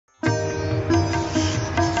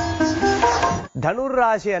தனுர்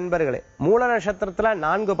ராசி அன்பர்களே, மூல நட்சத்திரத்துல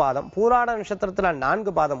 4 பாதம், பூராட நட்சத்திரத்துல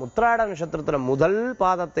 4 பாதம், உத்திராட நட்சத்திரத்துல முதல்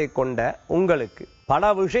பாதத்தை கொண்ட உங்களுக்கு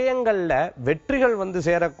பல விஷயங்கள்ல வெற்றிகள் வந்து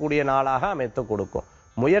சேரக்கூடிய நாளாக அமைத்து கொடுக்கும்.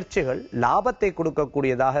 முயற்சிகள் லாபத்தை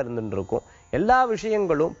கொடுக்கக்கூடியதாக இருந்துருக்கும். எல்லா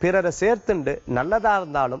விஷயங்களும் பிறரை சேர்த்துண்டு நல்லதா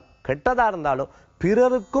இருந்தாலும் கெட்டதா இருந்தாலும்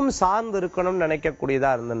பிறருக்கும் சார்ந்து இருக்கணும்னு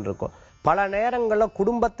நினைக்கக்கூடியதா இருந்துருக்கும். பல நேரங்கள்ல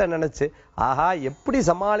குடும்பத்தை நினைச்சு ஆஹா எப்படி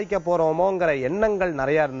சமாளிக்க போறோமோங்கிற எண்ணங்கள்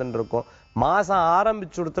நிறைய இருந்துருக்கும். மாசம்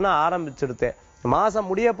ஆரம்பிச்சுடுத்துனா ஆரம்பிச்சுடுத்தேன், மாசம்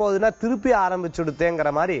முடிய போகுதுன்னா திருப்பி ஆரம்பிச்சுடுத்தேங்கிற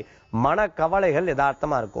மாதிரி மன கவலைகள்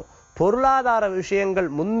யதார்த்தமா இருக்கும். பொருளாதார விஷயங்கள்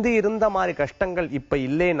முந்தி இருந்த மாதிரி கஷ்டங்கள் இப்ப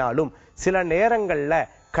இல்லைனாலும் சில நேரங்கள்ல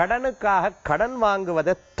கடனுக்காக கடன்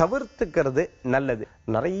வாங்குவதை தவிர்த்துக்கிறது நல்லது.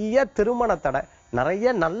 நிறைய திருமண தடை,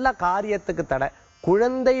 நிறைய நல்ல காரியத்துக்கு தடை,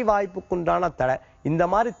 குழந்தை வாய்ப்புக்குண்டான தடை, இந்த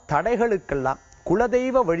மாதிரி தடைகளுக்கெல்லாம்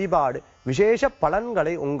குலதெய்வ வழிபாடு விசேஷ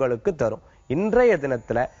பலன்களை உங்களுக்கு தரும். இன்றைய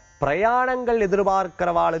தினத்துல பிரயாணங்கள்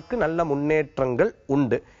எதிர்பார்க்கிறவாளுக்கு நல்ல முன்னேற்றங்கள்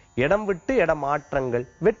உண்டு. இடம் விட்டு இடம் மாற்றங்கள்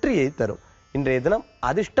வெற்றியை தரும். இன்றைய தினம்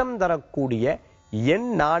அதிர்ஷ்டம் தரக்கூடிய எண்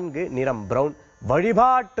 4, நிறம் பிரவுன்.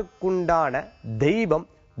 வழிபாட்டுக்குண்டான தெய்வம்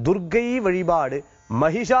துர்க்கை வழிபாடு,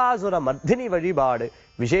 மகிஷாசுர மர்தினி வழிபாடு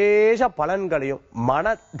விசேஷ பலன்களையும்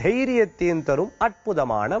மன தைரியத்தையும் தரும்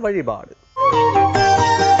அற்புதமான வழிபாடு.